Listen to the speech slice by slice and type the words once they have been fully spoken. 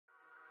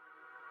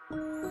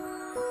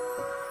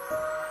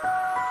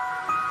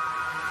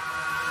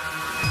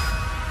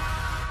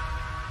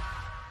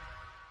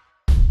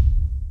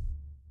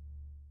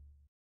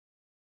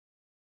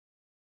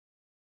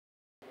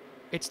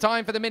It's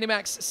time for the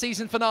Minimax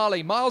season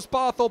finale. Miles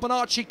Barthorpe and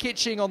Archie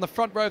Kitching on the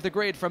front row of the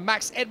grid from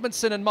Max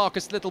Edmondson and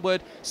Marcus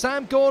Littlewood.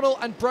 Sam Gornall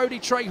and Brodie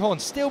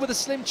Trahorn still with a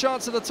slim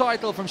chance of the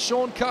title from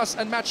Sean Cuss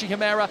and Machi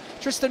Himera.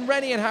 Tristan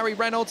Rennie and Harry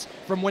Reynolds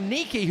from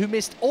Waniki, who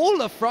missed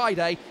all of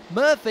Friday.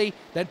 Murphy,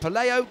 then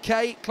Paleo,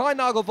 Kay, Klein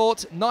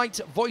Nagelvort, Knight,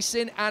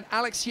 Voisin and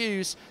Alex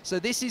Hughes. So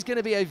this is going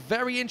to be a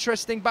very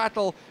interesting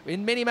battle.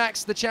 In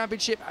Minimax, the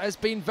championship has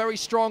been very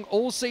strong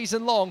all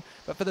season long.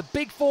 But for the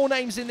big four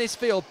names in this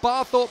field,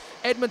 Barthorpe,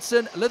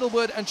 Edmondson,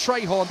 Littlewood and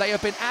Trahorn, they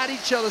have been at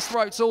each other's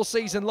throats all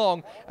season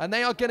long, and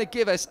they are going to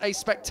give us a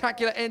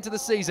spectacular end to the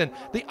season.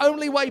 The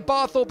only way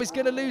Barthorpe is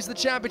going to lose the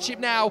championship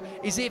now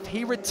is if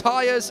he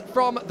retires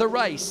from the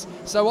race.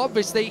 So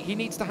obviously he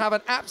needs to have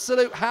an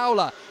absolute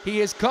howler. He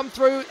has come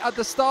through at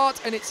the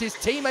start, and it's his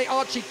teammate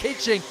Archie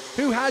Kitching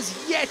who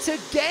has yet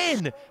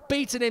again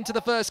beaten him to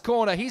the first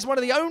corner. He's one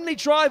of the only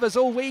drivers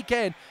all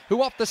weekend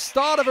who, off the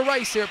start of a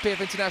race here at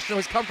PF International,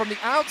 has come from the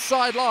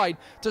outside line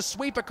to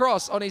sweep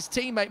across on his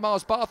teammate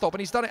Miles Barthorpe, and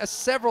he's done it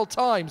several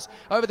times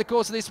over the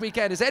course of this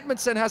weekend. As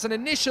Edmondson has an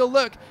initial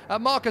look at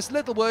Marcus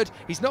Littlewood,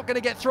 he's not going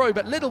to get through,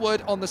 but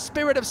Littlewood, on the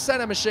Spirit of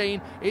Senna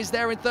machine, is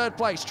there in third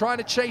place, trying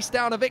to chase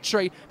down a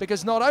victory,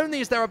 because not only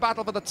is there a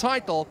battle for the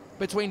title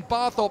between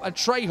Barthorpe and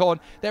Trahorn,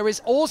 there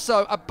is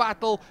also a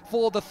battle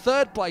for the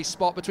third place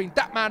spot between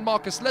that man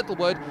Marcus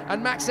Littlewood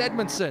and Max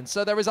Edmondson.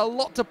 So there is a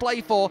lot to play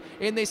for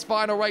in this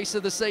final race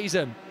of the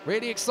season.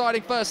 Really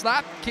exciting first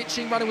lap.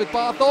 Kitching running with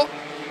Barthorpe.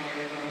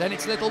 Then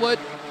it's Littlewood,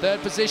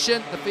 third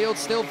position. The field's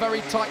still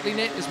very tightly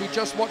knit as we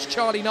just watched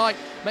Charlie Knight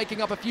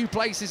making up a few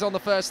places on the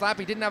first lap.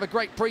 He didn't have a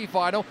great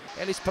pre-final.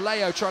 Ellis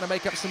Paleo trying to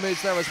make up some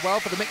moves there as well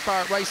for the Mick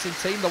Barrett Racing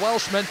team. The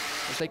Welshman,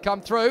 as they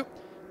come through,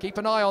 keep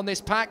an eye on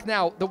this pack.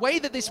 Now, the way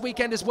that this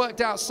weekend has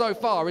worked out so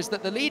far is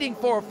that the leading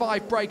 4 or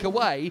 5 break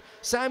away.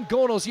 Sam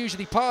Gornall's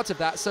usually part of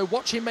that, so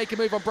watch him make a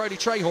move on Brodie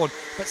Trahorn.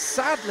 But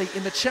sadly,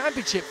 in the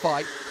championship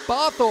fight,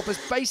 Barthorpe has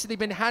basically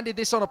been handed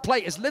this on a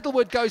plate as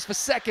Littlewood goes for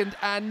second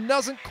and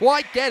doesn't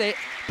quite get it.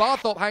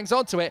 Barthorpe hangs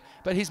on to it,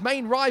 but his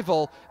main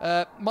rival,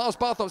 Miles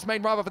Barthorpe's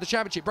main rival for the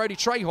championship, Brodie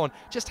Trahorn,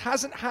 just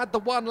hasn't had the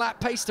one-lap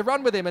pace to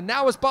run with him. And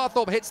now as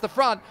Barthorpe hits the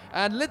front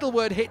and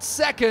Littlewood hits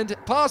second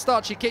past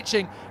Archie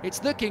Kitching,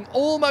 it's looking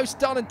almost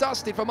done and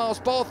dusted for Miles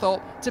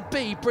Barthorpe to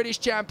be British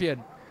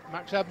champion.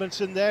 Max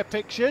Edmondson there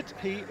pictured.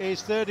 He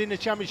is third in the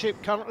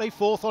championship currently,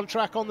 fourth on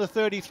track on the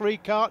 33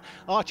 kart.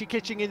 Archie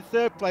Kitching in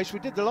third place. We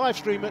did the live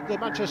stream at the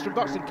Manchester and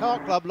Buxton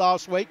Kart Club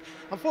last week.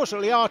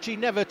 Unfortunately, Archie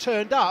never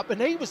turned up,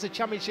 and he was the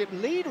championship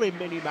leader in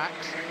Minimax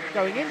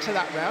going into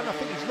that round. I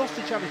think he's lost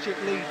the championship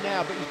lead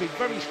now, but he's been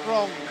very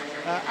strong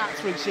at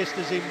Three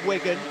Sisters in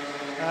Wigan,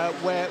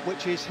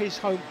 which is his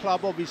home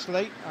club,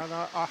 obviously. And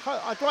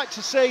I'd like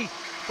to see,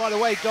 by the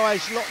way,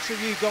 guys, lots of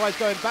you guys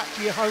going back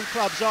to your home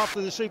clubs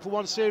after the Super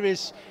 1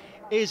 Series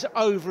is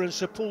over and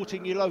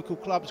supporting your local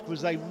clubs,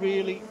 because they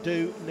really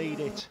do need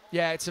it.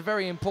 Yeah, it's a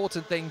very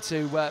important thing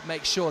to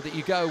make sure that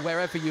you go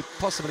wherever you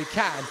possibly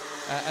can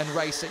and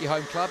race at your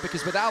home club,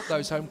 because without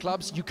those home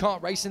clubs you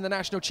can't race in the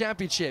National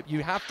Championship.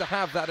 You have to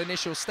have that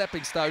initial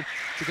stepping stone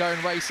to go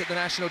and race at the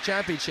National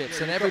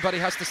Championships, and everybody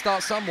has to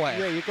start somewhere.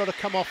 Yeah, you've got to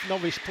come off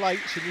novice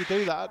plates, and you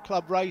do that at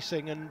club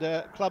racing,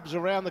 and clubs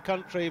around the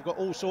country have got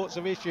all sorts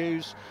of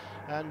issues.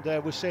 And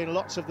we're seeing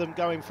lots of them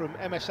going from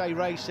MSA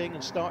racing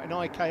and starting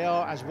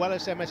IKR as well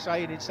as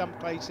MSA, and in some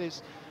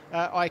places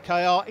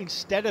IKR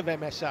instead of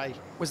MSA.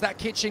 Was that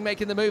Kitching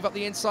making the move up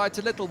the inside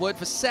to Littlewood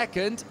for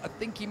second? I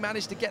think he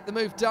managed to get the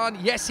move done.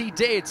 Yes, he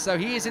did. So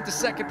he is into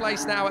second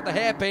place now at the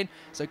hairpin.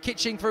 So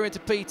Kitching through into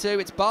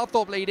P2. It's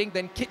Barthorpe leading,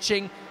 then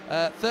Kitching.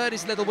 Third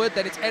is Littlewood,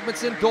 then it's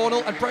Edmondson,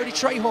 Gornall and Brodie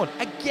Trahorn.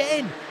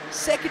 Again,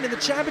 second in the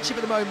championship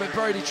at the moment,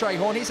 Brodie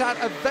Trahorn. He's had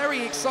a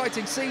very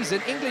exciting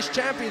season. English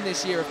champion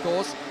this year, of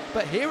course.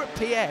 But here at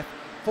PF,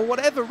 for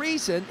whatever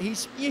reason,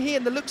 you're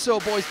hearing the Luxor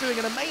boys doing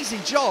an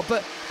amazing job,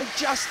 but they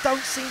just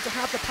don't seem to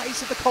have the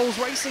pace of the Coles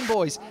Racing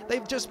boys. They're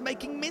just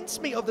making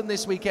mincemeat of them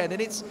this weekend,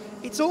 and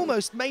it's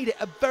almost made it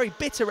a very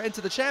bitter end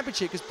to the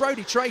championship, because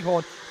Brodie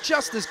Trahorn,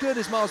 just as good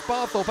as Miles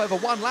Barthorpe over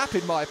one lap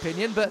in my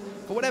opinion, but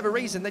for whatever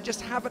reason, they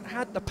just haven't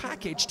had the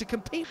package to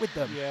compete with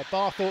them. Yeah,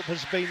 Barthorpe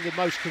has been the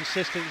most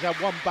consistent. He's had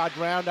one bad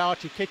round.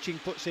 Archie Kitching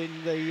puts in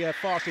the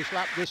fastest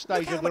lap this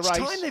stage of the race. Look how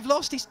much time they've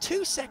lost. He's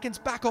 2 seconds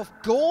back off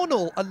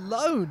Gornall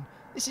alone.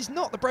 This is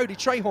not the Brodie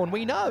Trahorn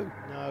we know.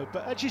 No,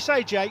 but as you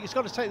say, Jake, he's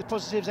got to take the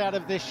positives out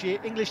of this year.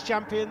 English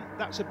champion,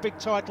 that's a big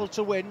title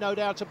to win, no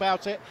doubt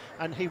about it.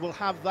 And he will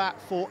have that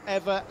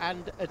forever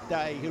and a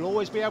day. He'll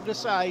always be able to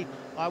say,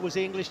 I was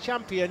the English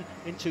champion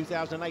in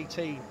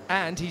 2018.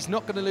 And he's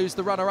not going to lose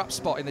the runner-up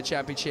spot in the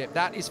championship.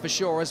 That is for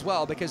sure as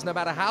well, because no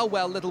matter how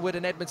well Littlewood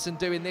and Edmondson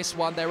do in this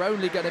one, they're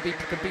only going to be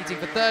competing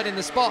for third in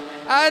the spot.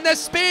 And the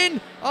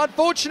spin!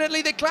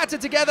 Unfortunately, they clatter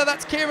together.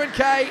 That's Kieran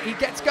Kay. He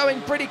gets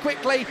going pretty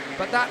quickly,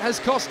 but that has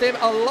cost him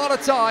a lot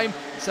of time.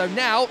 So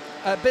now,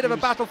 a bit of a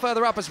battle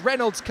further up as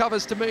Reynolds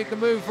covers to make the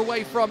move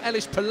away from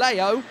Ellis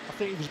Palayo. I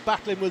think he was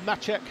battling with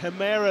Maciek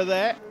Hemera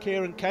there.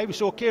 Kieran Kay. We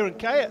saw Kieran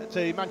Kay at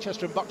the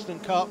Manchester and Buxton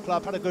Kart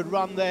Club. Had a good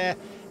run there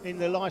in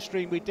the live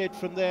stream we did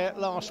from there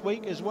last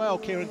week as well,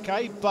 Kieran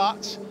Kay.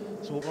 But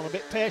it's all gone a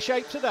bit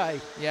pear-shaped today.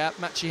 Yeah,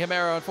 Maciej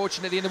Hemera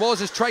unfortunately in the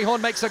walls as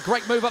Trehorn makes a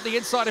great move up the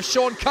inside of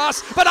Sean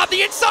Cuss, but up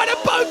the inside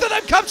of both of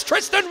them comes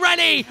Tristan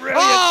Rennie. Brilliant.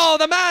 Oh,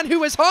 the man who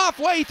was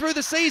halfway through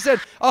the season,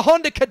 a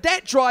Honda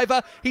Cadet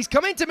driver. He's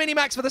come into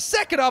Minimax for the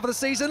second half of the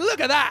season. Look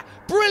at that.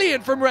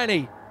 Brilliant from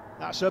Rennie.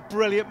 That's a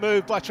brilliant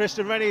move by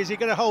Tristan Rennie. Is he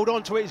going to hold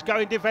on to it? He's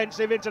going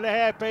defensive into the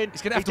hairpin.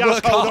 He's going to have to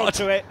work hard. Hold on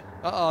to it.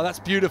 Oh, that's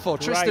beautiful.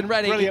 Great, Tristan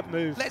Rennie. Brilliant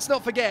move. Let's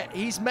not forget,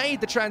 he's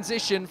made the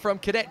transition from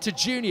cadet to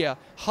junior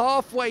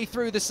halfway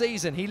through the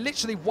season. He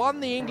literally won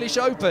the English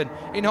Open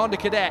in Honda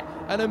Cadet,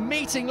 and a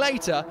meeting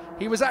later,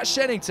 he was at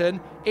Shennington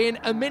in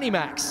a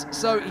Minimax.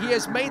 So he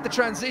has made the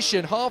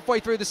transition halfway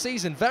through the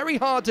season. Very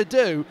hard to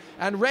do,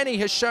 and Rennie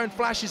has shown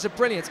flashes of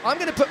brilliance. I'm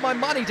going to put my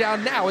money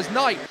down now as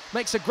Knight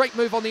makes a great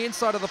move on the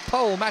inside of the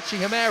pole,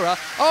 Maciej Hemera.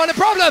 Oh, and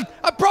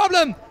a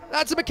problem!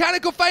 That's a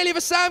mechanical failure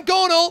for Sam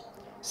Gornall.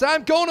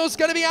 Sam Gornall's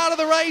going to be out of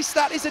the race.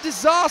 That is a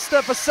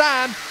disaster for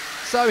Sam.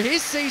 So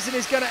his season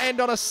is going to end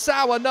on a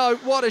sour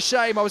note. What a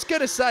shame. I was going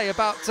to say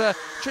about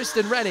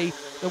Tristan Rennie,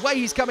 the way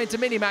he's come into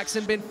Minimax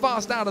and been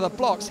fast out of the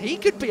blocks, he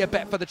could be a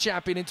bet for the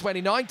champion in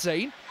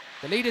 2019.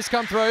 The leaders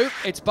come through.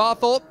 It's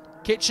Barthorpe,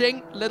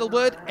 Kitching,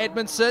 Littlewood,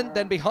 Edmondson.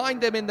 Then behind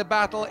them in the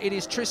battle, it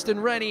is Tristan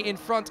Rennie in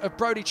front of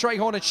Brodie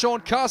Trehorn and Sean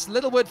Cuss.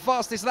 Littlewood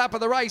fastest lap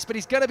of the race, but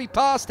he's going to be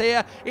passed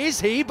here.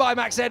 Is he by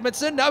Max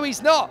Edmondson? No,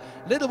 he's not.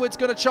 Littlewood's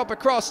going to chop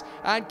across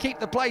and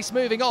keep the place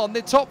moving on.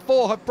 The top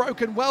four have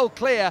broken well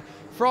clear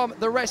from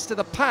the rest of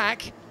the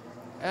pack.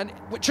 And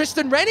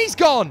Tristan Rennie's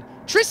gone.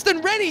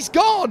 Tristan Rennie's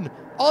gone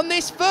on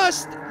this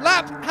first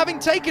lap, having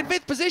taken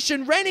 5th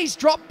position. Rennie's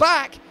dropped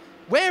back.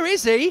 Where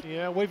is he?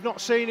 Yeah, we've not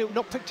seen it,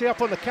 not picked it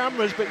up on the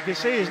cameras, but you can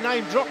see his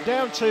name drop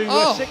down to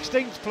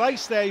 16th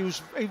place there.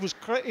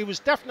 He was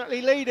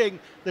definitely leading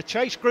the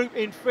chase group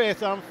in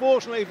 5th,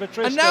 unfortunately for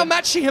Tristan. And now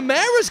Maciej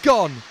Hemera's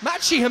gone.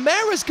 Maciej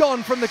Hemera's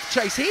gone from the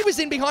chase. He was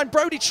in behind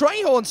Brodie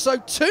Trehorn, so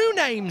 2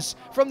 names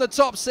from the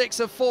top 6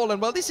 have fallen.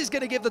 Well, this is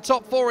going to give the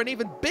top 4 an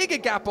even bigger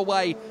gap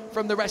away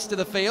from the rest of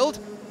the field.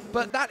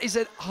 But that is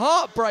a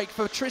heartbreak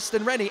for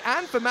Tristan Rennie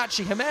and for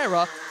Maciej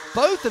Hemera,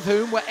 both of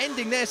whom were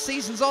ending their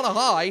seasons on a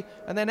high,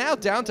 and they're now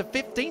down to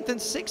 15th and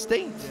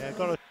 16th. Yeah,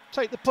 got to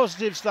take the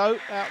positives, though,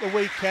 out the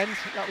weekend.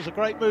 That was a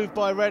great move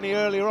by Rennie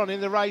earlier on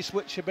in the race,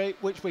 which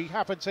we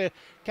happened to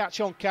catch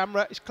on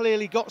camera. He's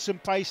clearly got some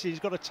pace. He's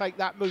got to take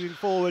that moving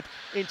forward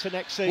into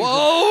next season.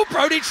 Whoa,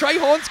 Brodie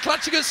Trehorn's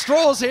clutching at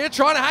straws here,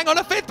 trying to hang on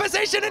to 5th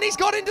position, and he's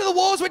got into the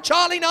wars with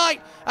Charlie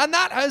Knight, and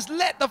that has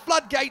let the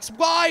floodgates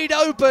wide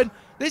open.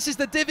 This is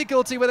the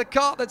difficulty with a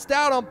kart that's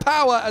down on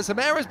power, as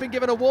Hemera's been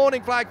given a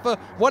warning flag for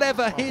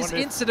whatever his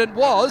incident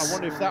was. I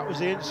wonder if that was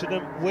the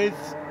incident with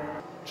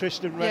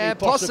Tristan Rennie. Yeah,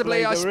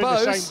 possibly, I suppose. They were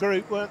in the same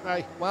group, weren't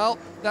they? Well,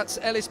 that's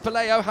Ellis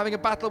Palayo having a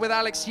battle with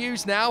Alex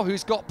Hughes now,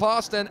 who's got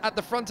past, and at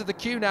the front of the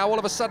queue now, all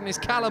of a sudden, is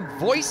Callum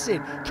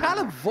Voisin.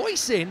 Callum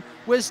Voisin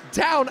was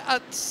down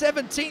at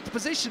 17th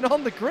position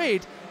on the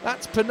grid.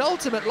 That's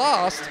penultimate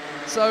last.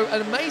 So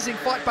an amazing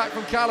fight back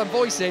from Callum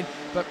Voisin.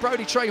 But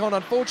Brodie Trehorn,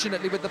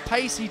 unfortunately, with the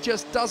pace he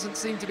just doesn't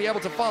seem to be able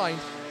to find.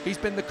 He's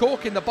been the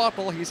cork in the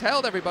bottle. He's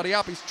held everybody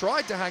up. He's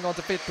tried to hang on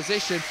to 5th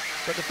position,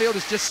 but the field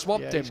has just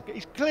swamped him.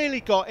 He's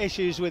clearly got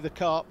issues with the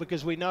kart,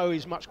 because we know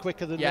he's much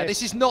quicker than this. Yeah,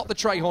 this is not the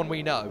Trehorn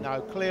we know. No,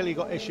 clearly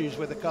got issues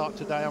with the kart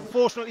today.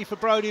 Unfortunately for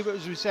Brodie, but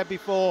as we said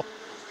before,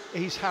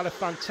 he's had a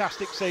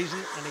fantastic season,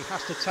 and he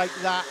has to take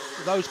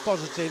those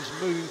positives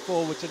moving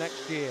forward to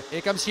next year.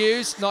 Here comes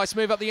Hughes. Nice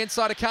move up the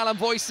inside of Callum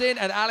Voisin,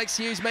 and Alex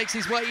Hughes makes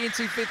his way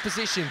into 5th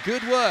position.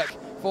 Good work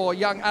for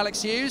young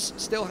Alex Hughes,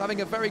 still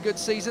having a very good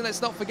season.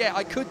 Let's not forget,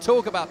 I could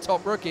talk about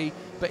top rookie,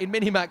 but in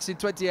Minimax in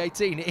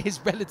 2018, it is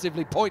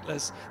relatively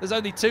pointless. There's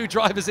only 2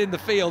 drivers in the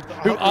field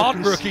who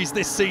aren't rookies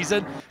this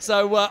season.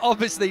 So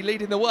obviously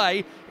leading the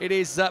way, it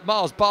is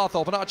Miles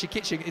Barthorpe and Archie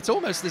Kitching. It's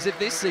almost as if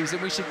this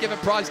season we should give a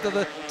prize to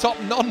the top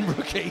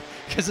non-rookie,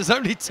 because there's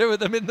only 2 of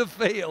them in the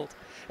field.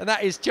 And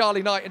that is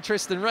Charlie Knight and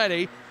Tristan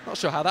Rennie. Not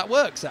sure how that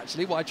works,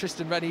 actually, why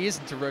Tristan Rennie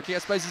isn't a rookie. I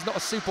suppose he's not a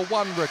Super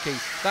 1 rookie.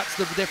 That's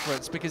the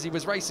difference, because he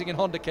was racing in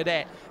Honda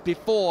Cadet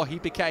before he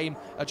became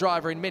a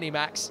driver in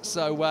Minimax.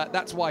 So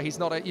that's why he's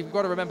not a... You've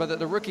got to remember that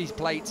the rookie's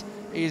plate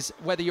is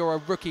whether you're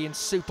a rookie in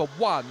Super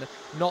 1,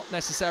 not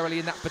necessarily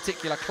in that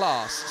particular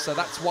class. So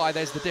that's why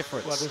there's the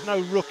difference. Well, there's no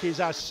rookies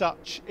as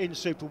such in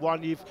Super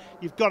 1.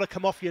 You've got to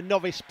come off your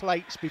novice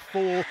plates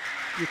before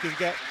you can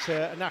get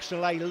a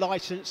National A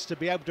licence to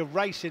be able to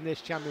race in this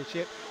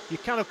championship. You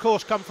can, of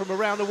course, come from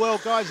around the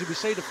world, guys. If we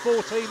see the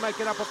 14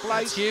 making up a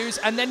place. That's Hughes,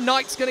 and then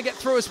Knight's going to get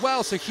through as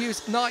well. So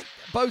Hughes, Knight,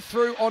 both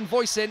through on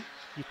Voisin.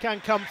 You can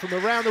come from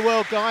around the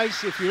world,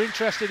 guys. If you're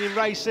interested in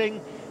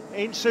racing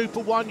in Super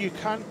 1, you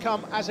can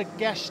come as a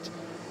guest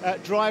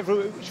driver,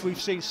 which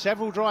we've seen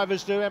several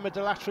drivers do. Emma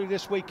Delatry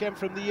this weekend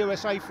from the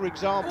USA, for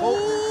example.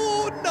 Ooh,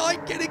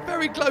 Knight getting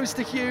very close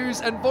to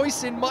Hughes, and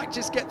Voisin might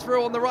just get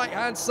through on the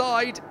right-hand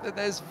side.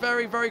 There's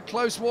very, very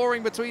close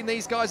warring between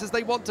these guys as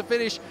they want to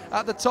finish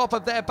at the top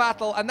of their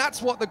battle, and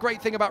that's what the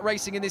great thing about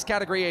racing in this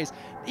category is.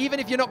 Even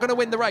if you're not going to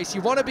win the race,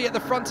 you want to be at the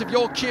front of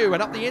your queue,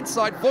 and up the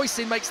inside,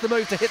 Voisin makes the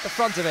move to hit the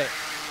front of it.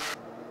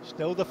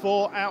 Still the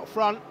 4 out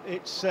front.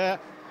 It's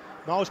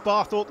Miles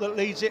Barthorpe that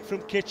leads it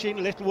from Kitching,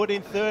 Littlewood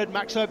in third,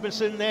 Max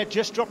Edmondson there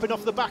just dropping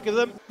off the back of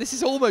them. This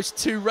is almost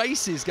 2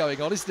 races going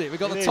on, isn't it? We've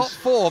got the top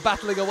 4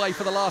 battling away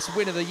for the last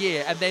win of the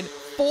year, and then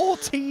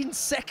 14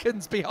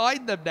 seconds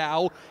behind them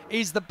now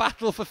is the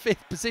battle for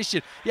 5th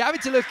position. You're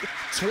having to look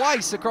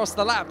twice across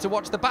the lap to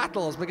watch the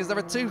battles because there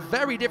are 2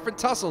 very different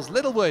tussles.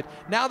 Littlewood,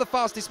 now the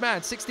fastest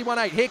man,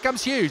 61.8. Here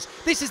comes Hughes.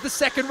 This is the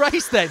second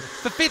race then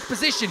for 5th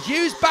position.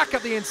 Hughes back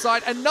up the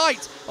inside and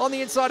Knight on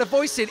the inside of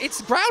Voisin.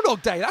 It's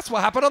Groundhog Day. That's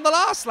what happened on the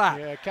last lap.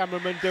 Yeah,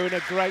 cameraman doing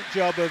a great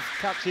job of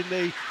catching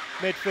the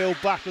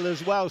midfield battle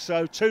as well.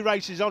 So 2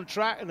 races on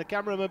track and the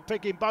cameraman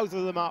picking both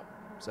of them up.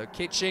 So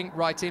Kitching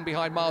right in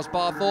behind Miles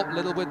Barthorpe,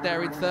 Littlewood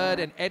there in third,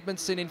 and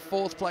Edmondson in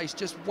 4th place,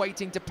 just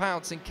waiting to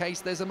pounce in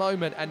case there's a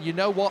moment. And you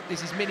know what?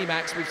 This is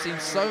Minimax. We've seen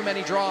so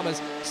many dramas,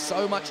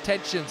 so much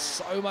tension,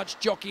 so much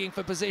jockeying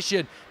for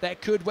position. There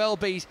could well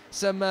be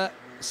some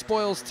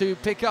spoils to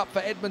pick up for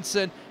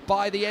Edmondson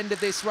by the end of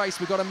this race.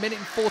 We've got 1 minute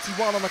and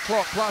 41 on the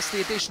clock, plus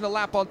the additional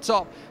lap on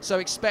top. So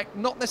expect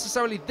not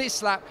necessarily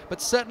this lap,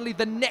 but certainly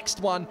the next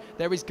one.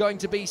 There is going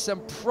to be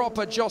some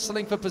proper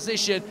jostling for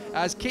position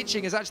as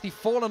Kitching has actually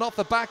fallen off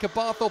the back of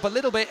Barthorpe a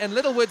little bit, and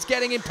Littlewood's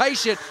getting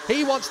impatient.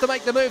 He wants to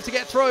make the move to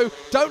get through.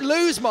 Don't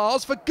lose,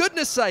 Miles, for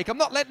goodness sake. I'm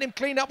not letting him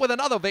clean up with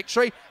another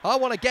victory. I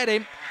want to get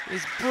him.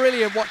 It's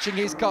brilliant watching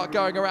his kart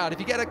going around. If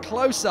you get a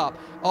close-up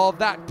of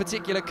that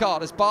particular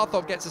kart as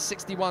Barthorpe gets a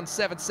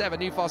 61.77,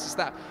 new fastest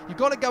lap, you've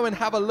got to go and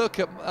have a look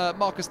at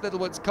Marcus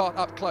Littlewood's kart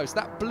up close.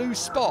 That blue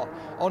spot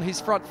on his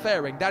front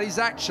fairing, that is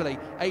actually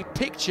a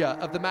picture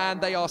of the man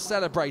they are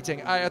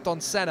celebrating,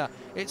 Ayrton Senna.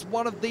 It's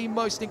one of the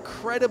most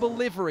incredible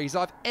liveries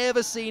I've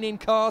ever seen in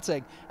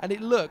karting, and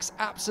it looks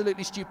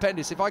absolutely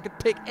stupendous. If I could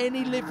pick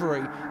any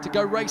livery to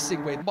go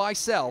racing with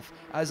myself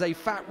as a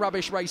fat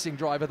rubbish racing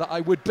driver that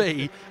I would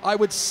be, I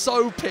would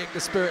so pick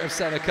the Spirit of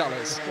Senna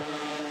colours.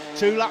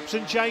 2 laps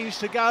and change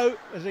to go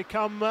as they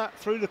come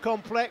through the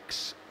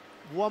complex.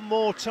 One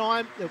more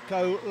time, they'll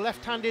go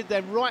left-handed,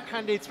 then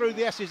right-handed through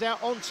the S's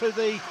out onto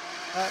the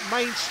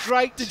main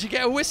straight. Did you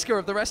get a whisker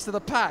of the rest of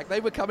the pack?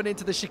 They were coming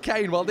into the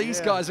chicane while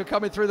these guys were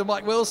coming through the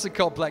Mike Wilson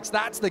complex.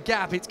 That's the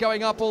gap. It's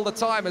going up all the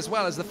time as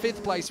well as the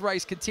 5th place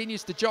race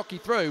continues to jockey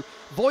through.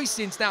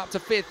 Voisin's now up to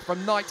 5th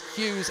from Knight,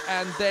 Hughes,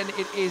 and then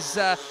it is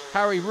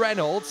Harry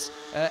Reynolds.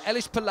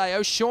 Ellis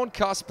Palaio, Sean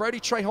Cuss,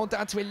 Brodie Trahorn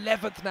down to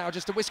 11th now,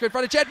 just a whisker in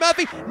front of Jed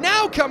Murphy.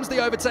 Now comes the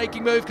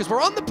overtaking move because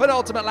we're on the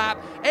penultimate lap.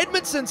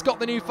 Edmondson's got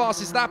the new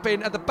fastest lap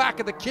in at the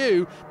back of the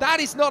queue. That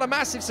is not a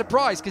massive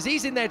surprise because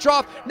he's in their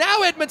draft.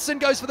 Now Edmondson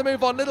goes for the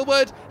move on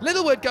Littlewood.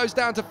 Littlewood goes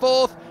down to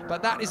 4th,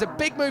 but that is a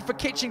big move for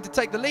Kitching to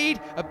take the lead.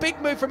 A big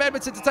move from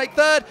Edmondson to take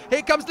 3rd.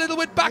 Here comes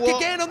Littlewood back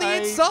again on the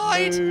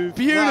inside.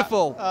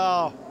 Beautiful.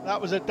 That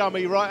was a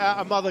dummy right out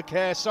of Mother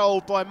Care,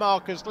 sold by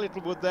Marcus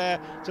Littlewood there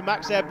to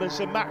Max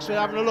Edmondson. Max was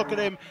having a look at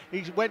him.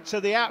 He went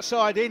to the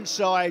outside,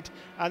 inside,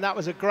 and that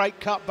was a great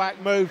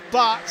cutback move.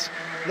 But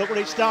look what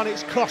it's done.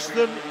 It's cost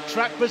them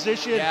track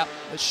position. Yeah,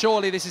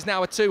 surely this is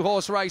now a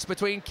 2-horse race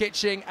between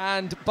Kitching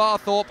and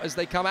Barthorpe as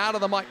they come out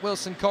of the Mike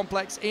Wilson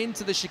complex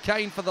into the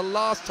chicane for the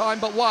last time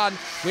but one.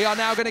 We are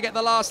now going to get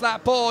the last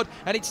lap board,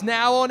 and it's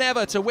now or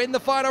never to win the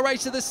final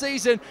race of the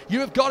season.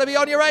 You have got to be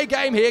on your A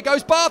game. Here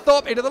goes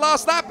Barthorpe into the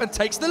last lap and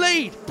takes the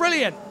lead.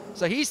 Brilliant.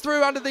 So he's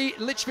through under the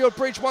Litchfield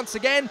Bridge once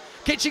again.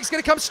 Kitching's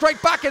going to come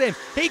straight back at him.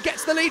 He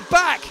gets the lead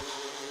back.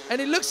 And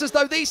it looks as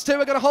though these two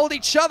are going to hold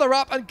each other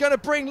up and going to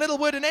bring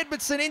Littlewood and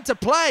Edmondson into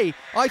play.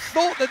 I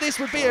thought that this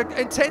would be an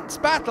intense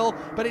battle,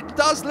 but it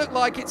does look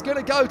like it's going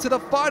to go to the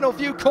final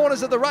few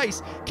corners of the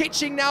race.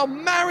 Kitching now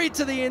married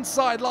to the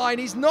inside line.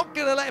 He's not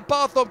going to let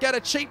Barthorpe get a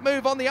cheap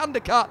move on the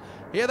undercut.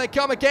 Here they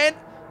come again.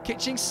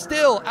 Kitching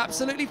still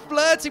absolutely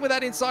flirting with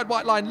that inside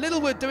white line.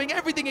 Littlewood doing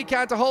everything he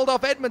can to hold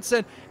off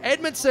Edmondson.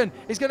 Edmondson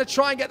is going to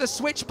try and get the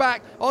switch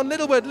back on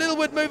Littlewood.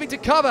 Littlewood moving to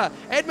cover.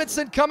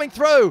 Edmondson coming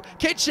through.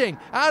 Kitching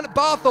and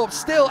Barthorpe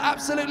still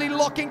absolutely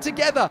locking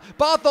together.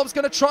 Barthorpe's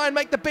going to try and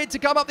make the bid to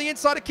come up the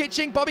inside of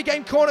Kitching. Bobby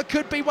Game Corner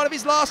could be one of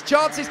his last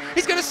chances.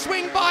 He's going to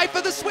swing by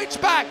for the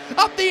switchback.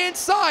 Up the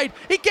inside.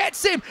 He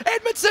gets him.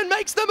 Edmondson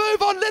makes the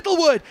move on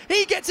Littlewood.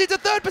 He gets into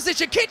 3rd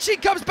position. Kitching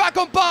comes back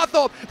on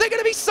Barthorpe. They're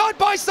going to be side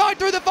by side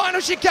through the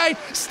final chicane.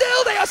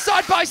 Still they are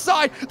side by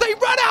side. They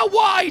run out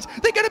wide.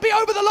 They're going to be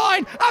over the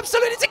line.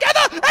 Absolutely together.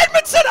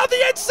 Edmondson on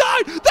the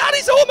inside. That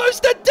is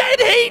almost a dead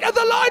heat of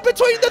the line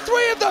between the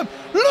 3 of them.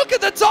 Look at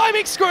the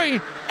timing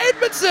screen.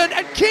 Edmondson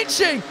and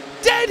Kitching.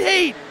 Dead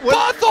heat.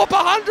 Barthorpe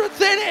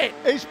 100th in it.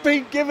 It's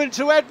been given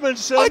to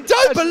Edmondson. I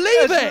don't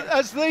believe it.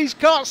 As these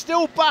karts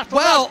still battle.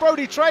 Well,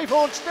 Brodie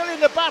Trahorn still in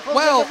the battle in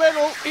the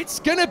middle. It's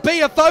going to be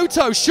a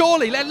photo,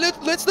 surely.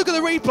 Let's look at the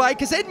replay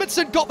because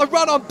Edmondson got the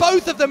run on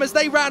both of them as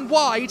they ran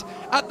wide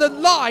at the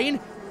line.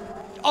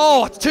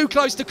 Oh, it's too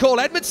close to call.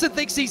 Edmondson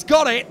thinks he's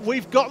got it.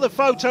 We've got the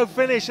photo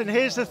finish, and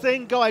here's the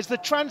thing, guys. The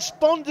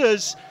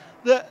transponders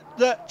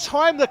that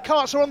time the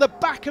karts are on the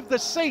back of the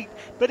seat,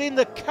 but in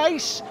the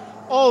case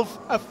of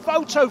a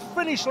photo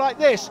finish like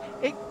this,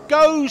 it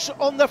goes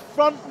on the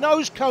front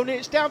nose cone.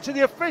 It's down to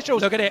the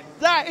officials. Look at it.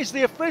 That is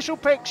the official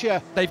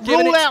picture. They've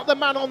given Rule it out the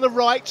man on the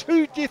right.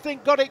 Who do you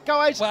think got it,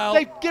 guys? Well,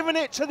 they've given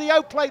it to the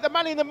O-plate, the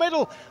man in the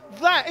middle.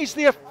 That is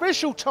the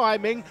official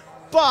timing,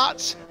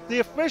 but the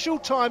official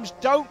times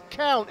don't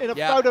count in a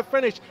photo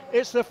finish.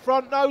 It's the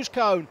front nose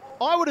cone.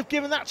 I would have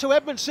given that to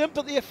Edmondson,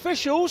 but the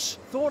officials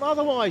thought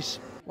otherwise.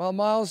 Well,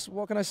 Miles,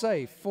 what can I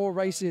say? 4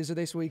 races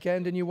this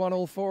weekend and you won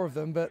all 4 of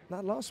them, but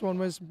that last one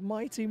was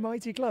mighty,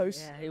 mighty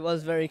close. Yeah, it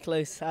was very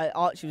close.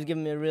 Archie was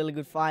giving me a really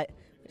good fight,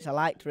 which I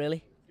liked,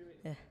 really.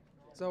 Yeah.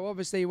 So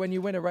obviously when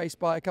you win a race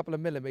by a couple of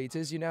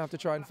millimetres, you now have to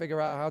try and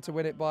figure out how to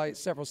win it by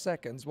several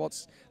seconds.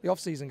 What's the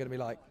off-season going to be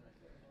like?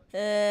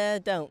 I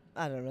don't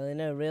really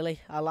know,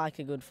 really. I like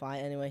a good fight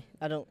anyway.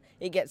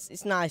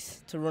 It's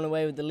nice to run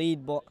away with the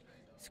lead, but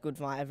it's a good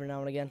fight every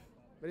now and again.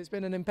 But it's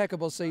been an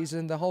impeccable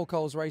season. The whole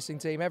Coles racing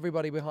team,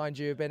 everybody behind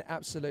you have been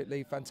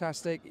absolutely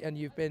fantastic, and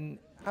you've been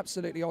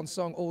absolutely on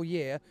song all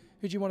year.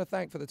 Who do you want to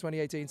thank for the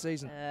 2018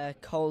 season?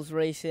 Coles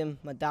Racing,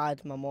 my dad,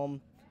 my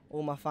mum,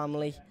 all my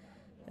family,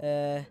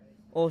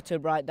 Auto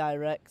Bright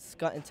Direct,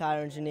 Scott and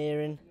Tyre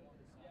Engineering,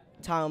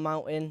 Town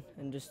Mountain,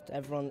 and just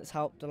everyone that's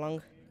helped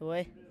along the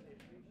way.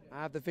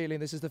 I have the feeling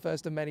this is the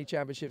first of many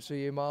championships for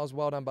you, Miles.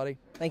 Well done, buddy.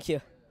 Thank you.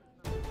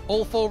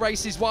 All 4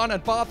 races won,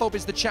 and Barthorpe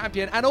is the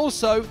champion and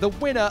also the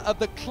winner of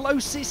the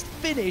closest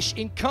finish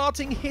in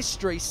karting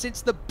history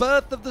since the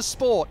birth of the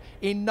sport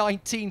in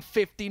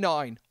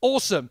 1959.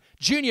 Awesome.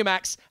 Junior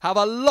Max have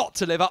a lot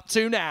to live up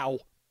to now.